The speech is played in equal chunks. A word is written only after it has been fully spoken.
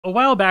A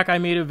while back, I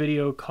made a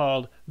video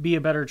called Be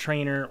a Better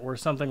Trainer or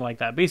something like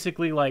that.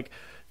 Basically, like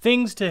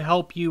things to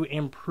help you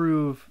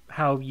improve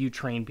how you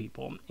train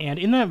people. And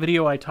in that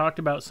video, I talked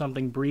about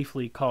something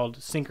briefly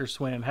called sink or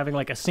swim, having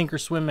like a sink or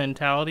swim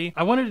mentality.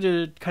 I wanted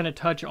to kind of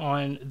touch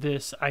on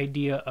this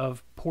idea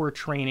of poor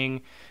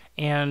training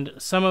and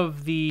some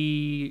of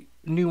the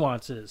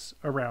nuances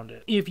around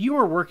it. If you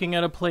are working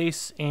at a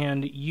place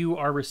and you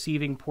are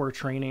receiving poor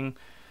training,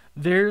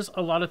 there's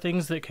a lot of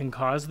things that can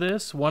cause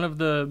this. One of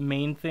the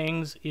main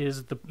things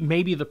is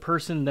maybe the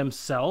person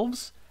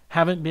themselves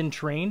haven't been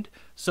trained,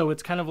 so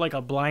it's kind of like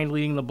a blind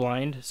leading the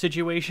blind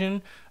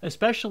situation,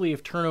 especially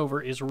if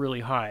turnover is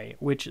really high,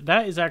 which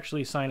that is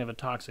actually a sign of a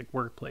toxic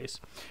workplace.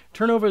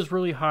 Turnover is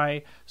really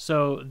high,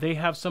 so they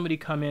have somebody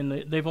come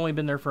in, they've only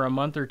been there for a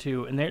month or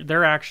two, and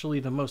they're actually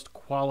the most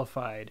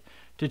qualified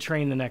to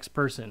train the next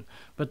person,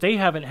 but they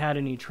haven't had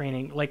any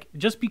training. Like,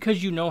 just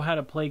because you know how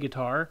to play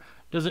guitar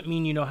doesn't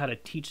mean you know how to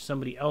teach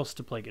somebody else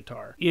to play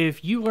guitar.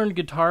 If you learned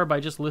guitar by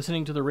just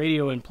listening to the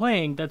radio and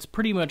playing, that's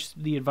pretty much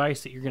the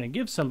advice that you're going to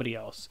give somebody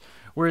else.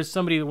 Whereas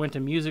somebody that went to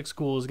music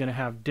school is going to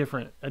have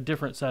a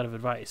different set of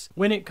advice.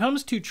 When it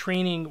comes to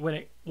training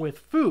with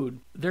food,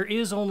 there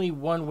is only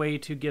one way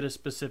to get a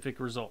specific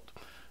result.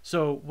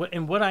 So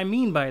what I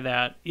mean by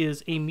that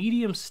is a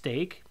medium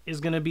steak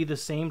is going to be the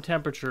same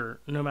temperature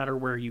no matter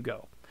where you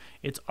go.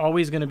 It's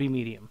always going to be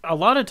medium. A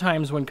lot of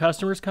times when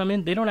customers come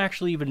in, they don't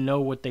actually even know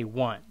what they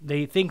want.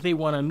 They think they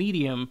want a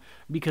medium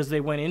because they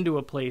went into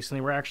a place and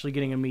they were actually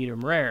getting a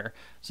medium rare.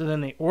 So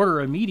then they order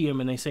a medium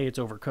and they say it's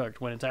overcooked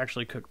when it's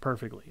actually cooked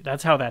perfectly.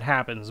 That's how that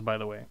happens, by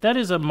the way. That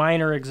is a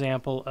minor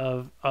example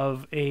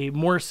of a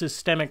more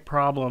systemic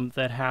problem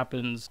that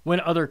happens when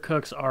other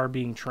cooks are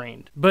being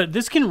trained. But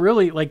this can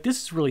really,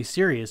 this is really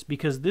serious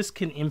because this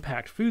can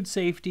impact food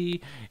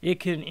safety. It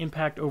can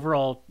impact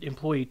overall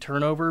employee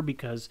turnover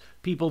because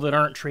people that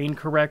aren't trained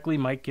correctly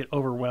might get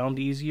overwhelmed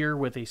easier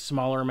with a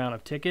smaller amount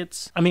of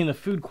tickets. I mean, the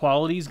food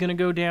quality is going to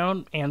go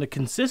down and the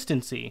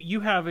consistency.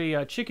 You have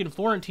a chicken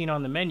Florentine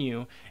on the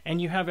menu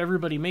and you have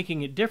everybody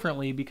making it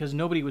differently because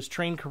nobody was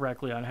trained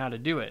correctly on how to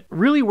do it.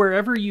 Really,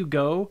 wherever you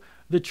go,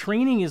 the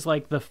training is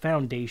like the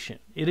foundation.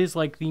 It is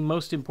like the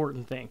most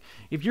important thing.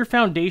 If your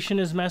foundation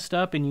is messed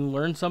up and you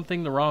learn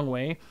something the wrong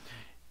way,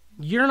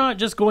 you're not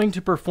just going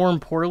to perform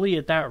poorly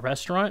at that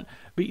restaurant,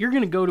 but you're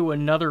going to go to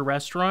another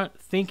restaurant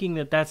thinking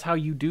that that's how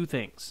you do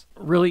things.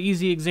 Really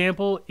easy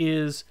example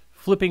is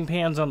flipping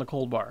pans on the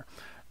cold bar.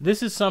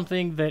 This is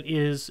something that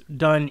is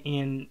done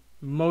in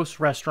most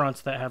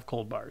restaurants that have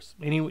cold bars.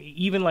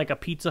 Even like a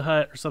Pizza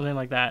Hut or something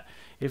like that,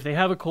 if they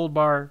have a cold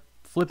bar,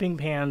 flipping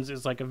pans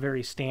is like a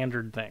very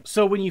standard thing.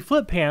 So when you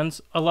flip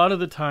pans, a lot of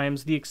the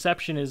times the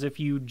exception is if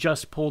you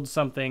just pulled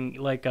something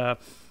like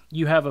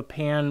you have a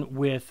pan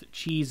with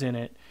cheese in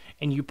it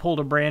and you pulled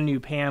a brand new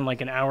pan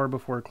like an hour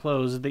before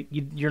close, that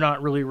you're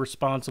not really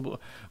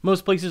responsible.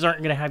 Most places aren't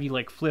going to have you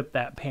like flip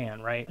that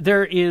pan, right?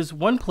 There is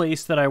one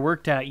place that I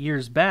worked at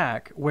years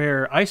back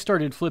where I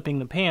started flipping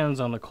the pans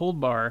on the cold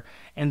bar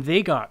and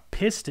they got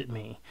pissed at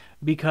me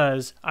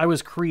because I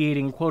was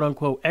creating quote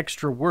unquote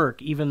extra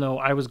work even though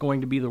I was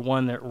going to be the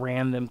one that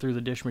ran them through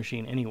the dish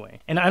machine anyway.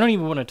 And I don't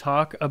even want to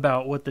talk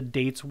about what the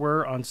dates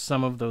were on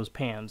some of those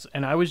pans.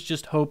 And I was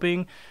just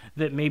hoping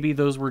that maybe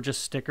those were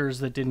just stickers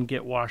that didn't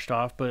get washed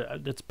off,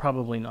 but that's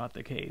probably not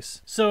the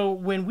case. So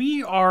when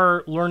we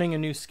are learning a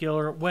new skill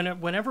or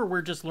whenever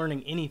we're just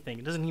learning anything,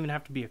 it doesn't even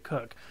have to be a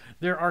cook,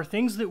 there are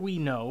things that we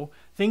know,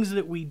 things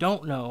that we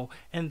don't know,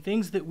 and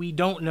things that we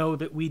don't know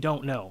that we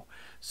don't know.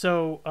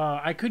 So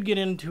I could get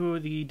into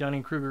the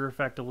Dunning-Kruger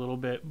effect a little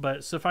bit,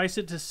 but suffice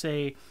it to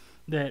say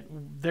that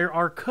there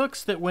are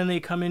cooks that when they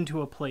come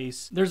into a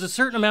place, there's a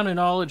certain amount of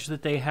knowledge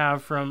that they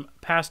have from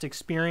past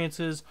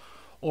experiences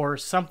or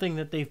something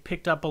that they've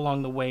picked up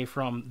along the way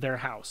from their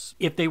house.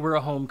 If they were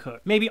a home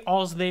cook, maybe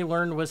all they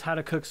learned was how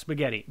to cook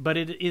spaghetti, but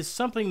it is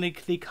something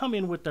they come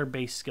in with their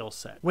base skill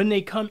set. When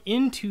they come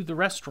into the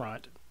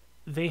restaurant,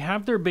 they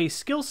have their base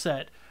skill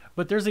set,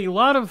 but there's a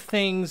lot of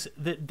things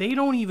that they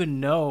don't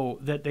even know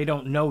that they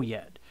don't know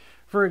yet.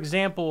 For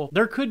example,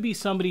 there could be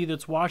somebody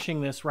that's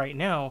watching this right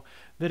now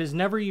that has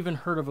never even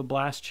heard of a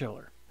blast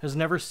chiller, has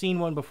never seen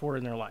one before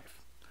in their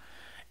life.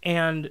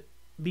 And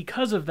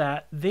because of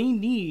that, they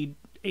need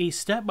a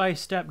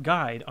step-by-step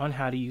guide on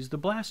how to use the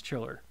blast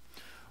chiller.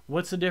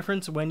 What's the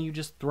difference when you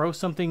just throw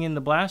something in the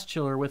blast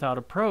chiller without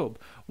a probe?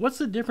 What's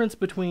the difference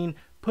between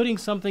putting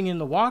something in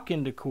the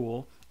walk-in to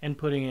cool and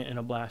putting it in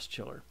a blast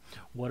chiller?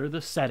 What are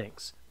the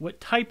settings?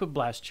 What type of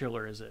blast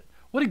chiller is it?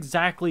 What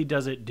exactly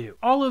does it do?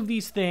 All of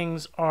these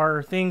things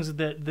are things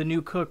that the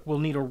new cook will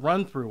need a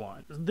run through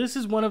on. This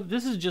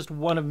is just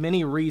one of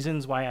many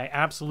reasons why I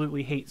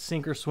absolutely hate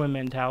sink or swim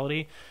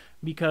mentality,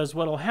 because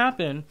what'll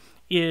happen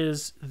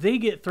is they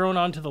get thrown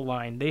onto the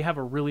line. They have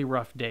a really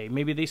rough day.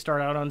 Maybe they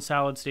start out on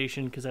salad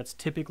station because that's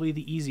typically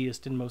the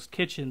easiest in most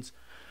kitchens,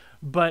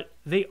 but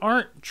they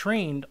aren't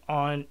trained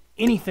on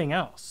anything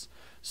else.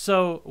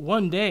 So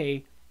one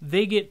day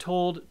they get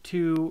told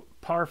to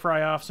par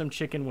fry off some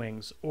chicken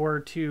wings or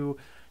to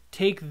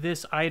take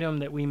this item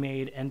that we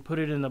made and put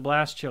it in the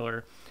blast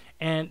chiller.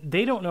 and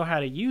they don't know how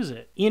to use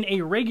it. In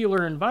a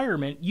regular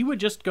environment, you would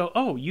just go,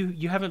 oh,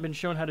 you haven't been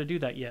shown how to do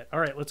that yet. All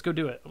right, let's go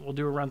do it. We'll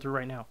do a run through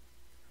right now.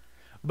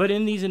 But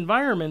in these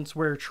environments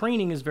where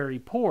training is very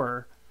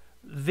poor,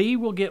 they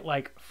will get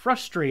like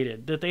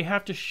frustrated that they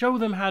have to show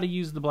them how to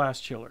use the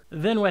blast chiller.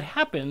 Then what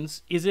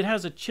happens is it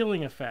has a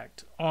chilling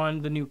effect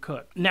on the new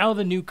cook. Now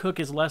the new cook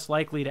is less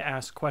likely to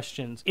ask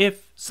questions.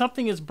 If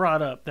something is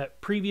brought up that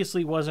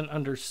previously wasn't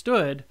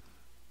understood,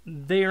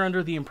 they are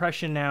under the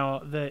impression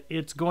now that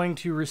it's going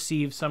to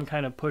receive some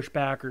kind of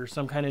pushback or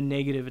some kind of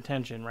negative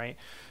attention, right?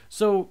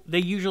 So they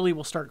usually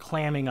will start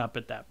clamming up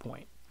at that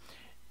point.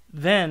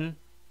 Then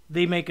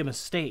they make a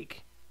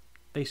mistake.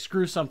 They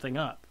screw something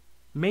up.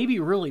 Maybe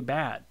really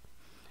bad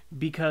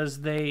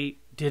because they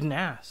didn't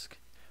ask.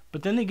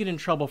 But then they get in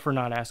trouble for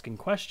not asking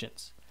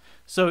questions.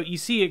 So you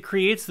see, it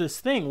creates this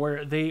thing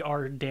where they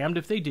are damned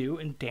if they do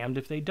and damned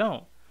if they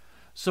don't.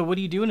 So what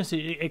do you do in a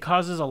situation? It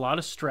causes a lot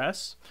of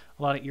stress,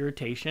 a lot of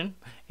irritation,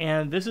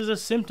 and this is a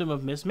symptom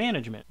of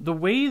mismanagement. The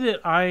way that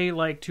I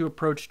like to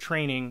approach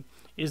training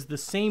is the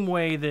same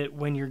way that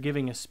when you're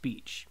giving a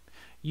speech.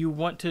 You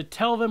want to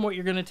tell them what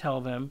you're going to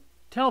tell them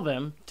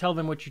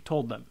what you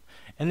told them.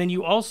 And then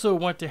you also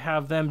want to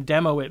have them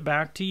demo it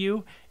back to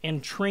you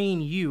and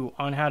train you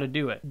on how to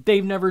do it.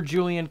 They've never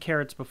julienned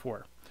carrots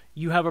before.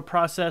 You have a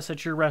process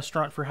at your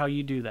restaurant for how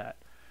you do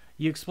that.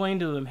 You explain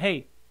to them,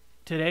 hey,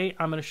 today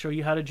I'm going to show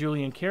you how to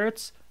julienne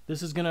carrots.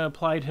 This is going to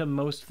apply to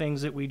most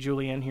things that we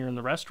julienne here in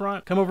the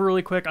restaurant. Come over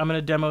really quick. I'm going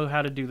to demo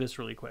how to do this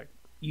really quick.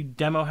 You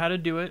demo how to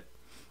do it.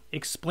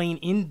 Explain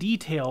in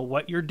detail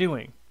what you're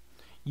doing.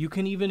 You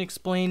can even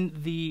explain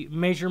the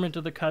measurement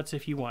of the cuts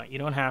if you want. You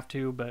don't have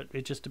to, but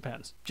it just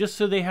depends. Just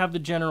so they have the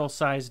general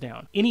size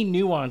down. Any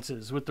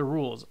nuances with the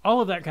rules,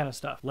 all of that kind of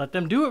stuff. Let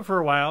them do it for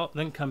a while,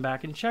 then come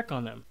back and check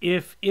on them.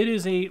 If it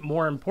is a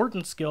more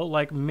important skill,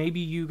 like maybe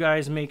you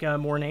guys make a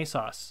Mornay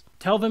sauce,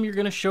 tell them you're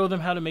going to show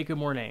them how to make a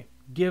Mornay.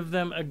 Give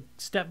them a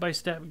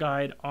step-by-step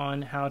guide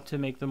on how to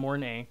make the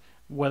Mornay,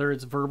 whether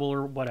it's verbal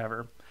or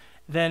whatever.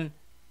 Then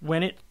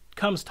when it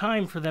comes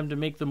time for them to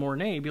make the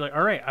Mornay, be like,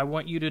 all right, I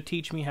want you to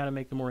teach me how to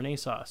make the Mornay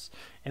sauce.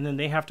 And then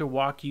they have to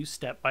walk you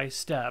step by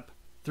step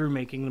through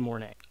making the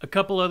Mornay. A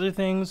couple other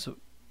things.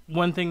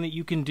 One thing that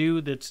you can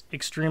do that's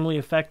extremely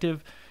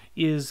effective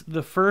is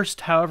the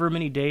first however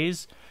many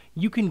days,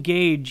 you can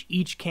gauge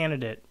each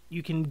candidate.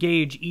 You can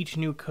gauge each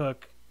new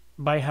cook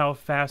by how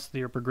fast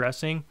they're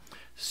progressing.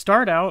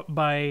 Start out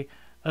by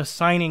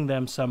assigning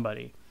them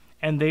somebody,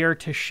 and they are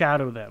to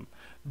shadow them.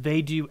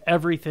 They do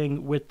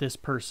everything with this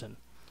person.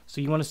 So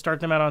you want to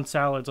start them out on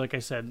salads, like I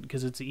said,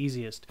 because it's the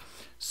easiest.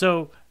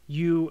 So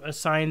you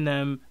assign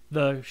them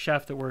the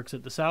chef that works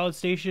at the salad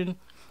station,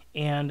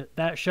 and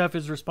that chef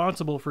is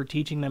responsible for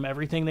teaching them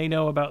everything they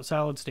know about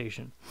salad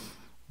station.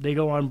 They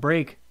go on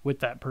break with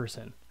that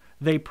person.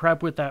 They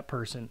prep with that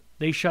person.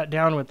 They shut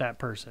down with that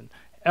person.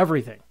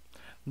 Everything.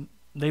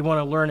 They want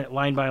to learn it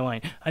line by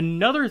line.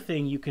 Another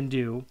thing you can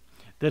do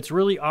that's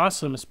really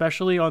awesome,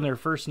 especially on their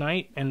first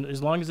night, and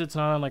as long as it's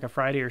not on like a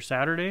Friday or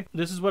Saturday,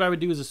 this is what I would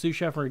do as a sous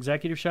chef or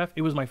executive chef.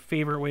 It was my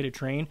favorite way to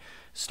train.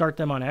 Start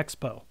them on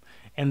Expo.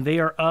 And they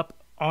are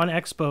up on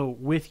Expo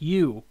with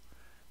you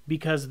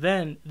because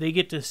then they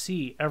get to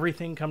see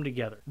everything come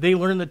together. They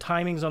learn the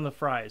timings on the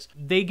fries.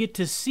 They get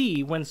to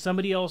see when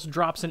somebody else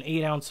drops an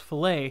 8-ounce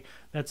filet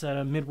that's at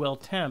a mid-well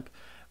temp,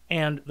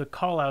 and the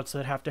call-outs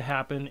that have to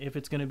happen if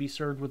it's going to be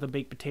served with a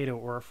baked potato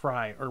or a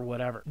fry or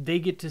whatever. They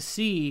get to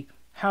see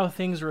how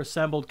things are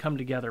assembled, come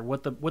together,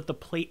 what the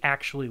plate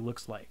actually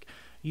looks like.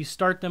 You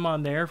start them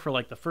on there for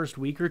like the first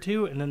week or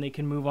two, and then they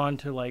can move on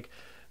to like,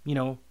 you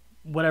know,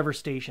 whatever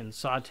station,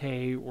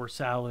 saute or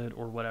salad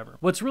or whatever.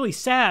 What's really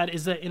sad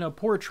is that in a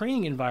poor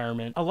training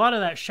environment, a lot of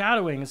that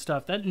shadowing and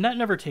stuff, that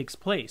never takes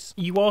place.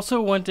 You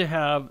also want to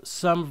have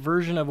some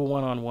version of a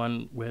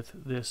one-on-one with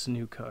this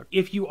new cook.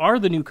 If you are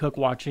the new cook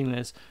watching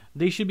this,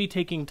 they should be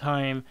taking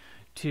time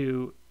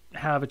to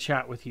have a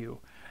chat with you.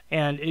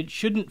 And it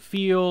shouldn't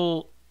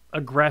feel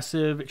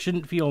aggressive. It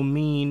shouldn't feel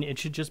mean. It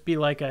should just be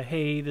like a,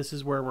 hey, this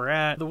is where we're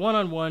at. The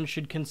one-on-one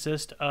should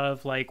consist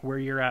of like where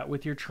you're at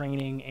with your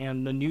training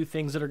and the new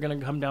things that are going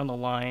to come down the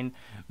line.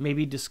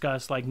 Maybe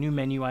discuss like new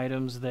menu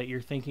items that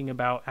you're thinking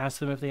about. Ask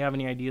them if they have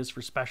any ideas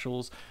for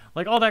specials,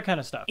 like all that kind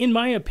of stuff. In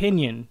my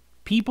opinion,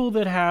 people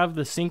that have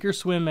the sink or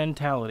swim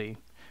mentality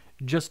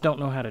just don't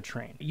know how to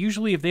train.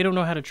 Usually if they don't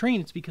know how to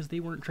train, it's because they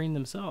weren't trained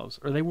themselves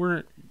or they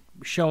weren't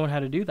shown how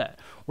to do that,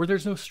 or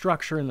there's no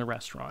structure in the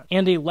restaurant.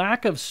 And a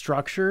lack of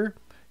structure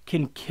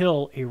can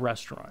kill a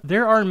restaurant.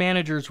 There are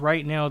managers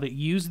right now that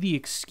use the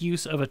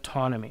excuse of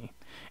autonomy,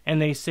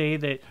 and they say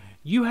that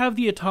you have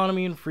the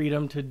autonomy and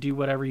freedom to do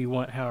whatever you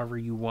want, however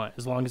you want,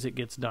 as long as it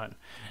gets done.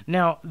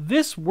 Now,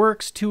 this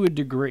works to a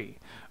degree,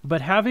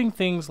 but having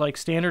things like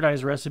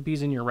standardized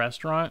recipes in your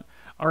restaurant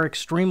are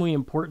extremely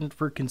important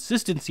for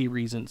consistency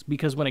reasons,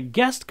 because when a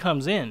guest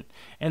comes in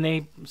and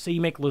they say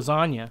you make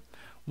lasagna,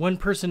 one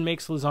person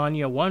makes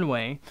lasagna one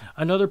way,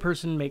 another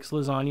person makes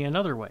lasagna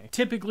another way.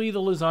 Typically,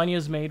 the lasagna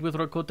is made with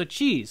ricotta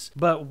cheese,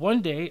 but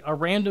one day a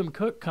random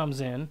cook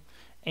comes in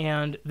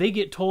and they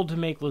get told to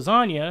make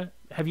lasagna.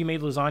 Have you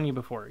made lasagna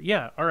before?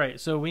 Yeah. All right.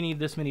 So we need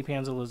this many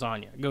pans of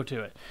lasagna. Go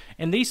to it.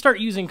 And they start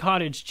using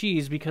cottage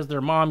cheese because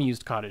their mom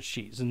used cottage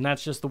cheese, and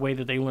that's just the way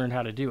that they learned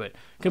how to do it.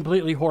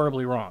 Completely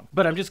horribly wrong.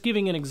 But I'm just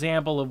giving an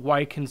example of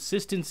why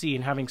consistency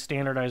and having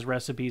standardized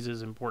recipes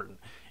is important.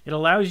 It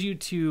allows you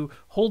to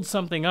hold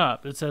something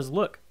up that says,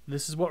 look,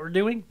 this is what we're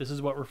doing, this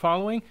is what we're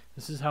following,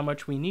 this is how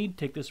much we need.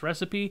 Take this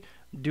recipe,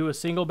 do a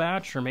single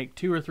batch, or make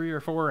 2 or 3 or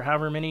 4 or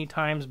however many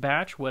times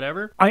batch,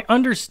 whatever. I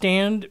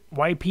understand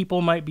why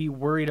people might be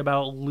worried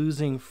about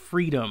losing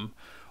freedom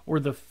or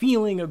the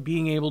feeling of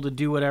being able to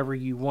do whatever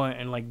you want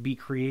and like be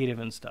creative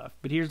and stuff.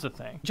 But here's the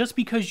thing. Just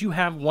because you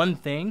have one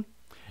thing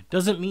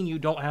doesn't mean you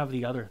don't have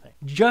the other thing.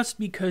 Just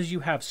because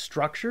you have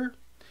structure,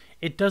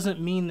 it doesn't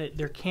mean that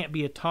there can't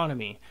be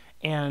autonomy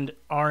and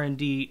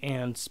R&D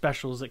and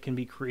specials that can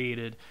be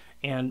created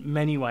and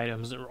menu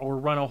items or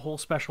run a whole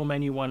special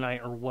menu one night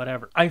or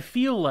whatever. I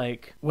feel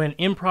like when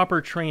improper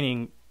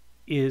training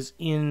is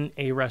in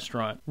a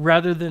restaurant,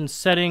 rather than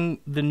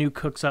setting the new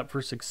cooks up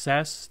for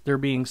success, they're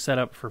being set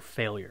up for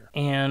failure.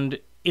 And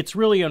it's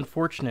really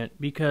unfortunate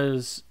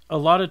because a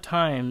lot of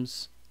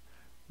times,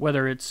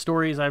 whether it's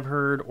stories I've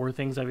heard or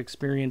things I've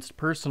experienced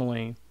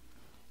personally,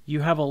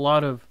 you have a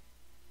lot of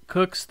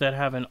cooks that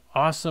have an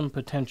awesome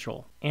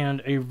potential and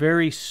a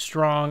very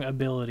strong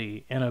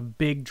ability and a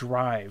big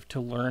drive to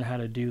learn how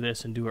to do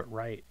this and do it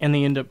right. And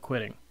they end up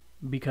quitting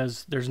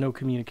because there's no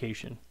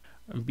communication,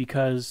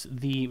 because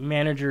the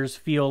managers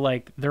feel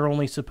like they're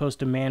only supposed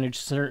to manage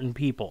certain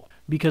people,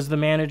 because the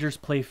managers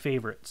play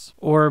favorites,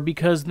 or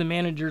because the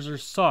managers are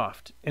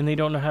soft and they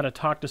don't know how to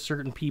talk to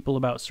certain people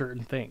about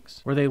certain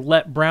things, or they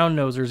let brown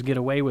nosers get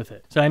away with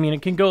it. So, I mean,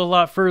 it can go a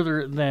lot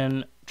further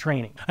than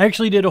training. I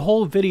actually did a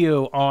whole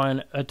video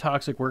on a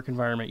toxic work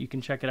environment. You can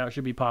check it out. It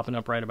should be popping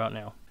up right about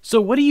now. So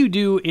what do you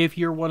do if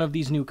you're one of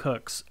these new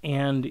cooks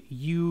and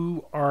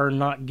you are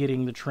not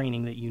getting the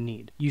training that you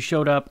need? You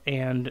showed up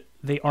and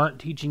they aren't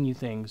teaching you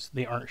things.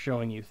 They aren't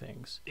showing you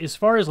things. As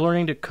far as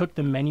learning to cook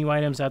the menu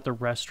items at the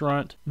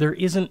restaurant, there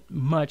isn't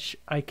much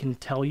I can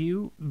tell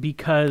you,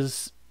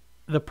 because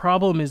the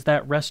problem is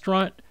that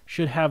restaurant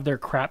should have their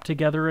crap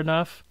together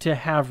enough to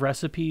have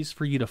recipes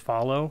for you to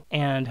follow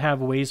and have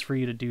ways for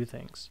you to do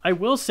things. I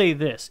will say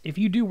this, if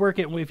you do work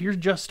at, if you're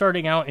just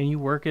starting out and you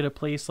work at a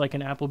place like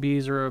an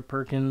Applebee's or a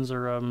Perkins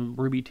or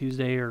Ruby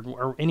Tuesday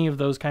or any of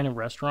those kind of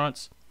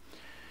restaurants,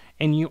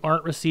 and you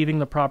aren't receiving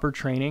the proper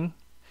training,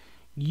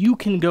 you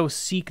can go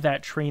seek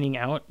that training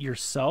out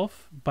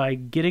yourself by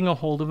getting a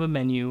hold of a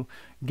menu,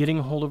 getting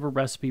a hold of a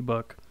recipe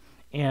book,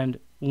 and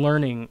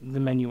learning the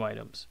menu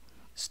items.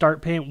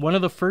 Start paying. One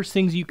of the first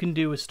things you can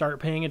do is start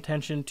paying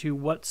attention to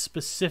what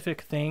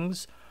specific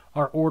things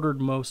are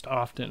ordered most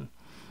often,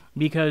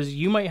 because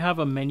you might have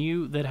a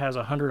menu that has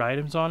 100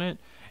 items on it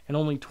and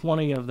only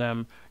 20 of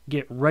them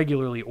get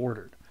regularly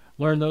ordered.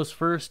 Learn those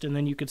first, and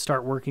then you could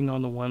start working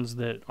on the ones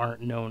that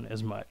aren't known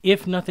as much.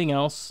 If nothing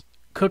else,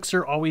 cooks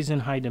are always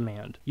in high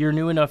demand. You're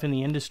new enough in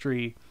the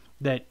industry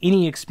that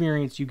any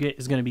experience you get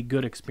is going to be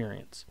good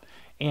experience.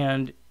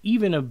 And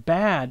even a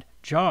bad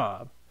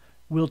job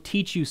will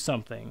teach you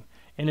something,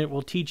 and it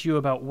will teach you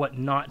about what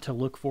not to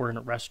look for in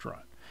a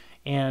restaurant.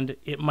 And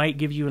it might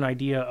give you an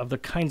idea of the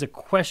kinds of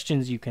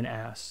questions you can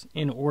ask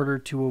in order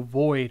to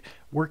avoid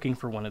working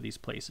for one of these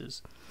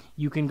places.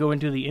 You can go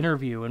into the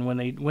interview, and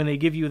when they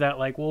give you that,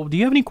 like, well, do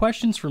you have any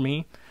questions for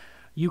me?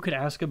 You could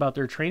ask about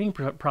their training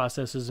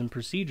processes and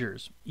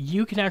procedures.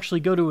 You can actually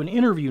go to an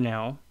interview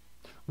now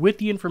with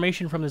the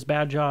information from this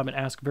bad job and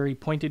ask very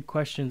pointed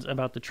questions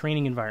about the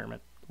training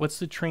environment. What's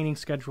the training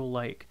schedule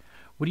like?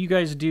 What do you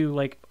guys do?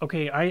 Like,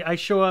 okay, I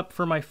show up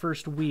for my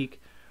first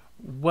week.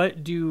 What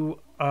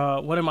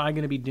am I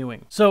going to be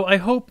doing? So I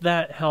hope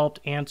that helped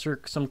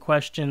answer some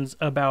questions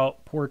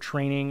about poor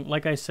training.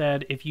 Like I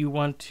said, if you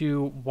want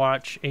to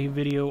watch a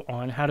video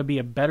on how to be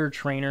a better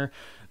trainer,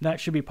 that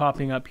should be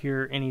popping up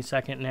here any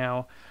second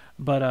now.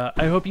 But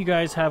I hope you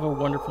guys have a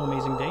wonderful,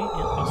 amazing day, and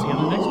I'll see you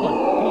on the next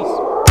one.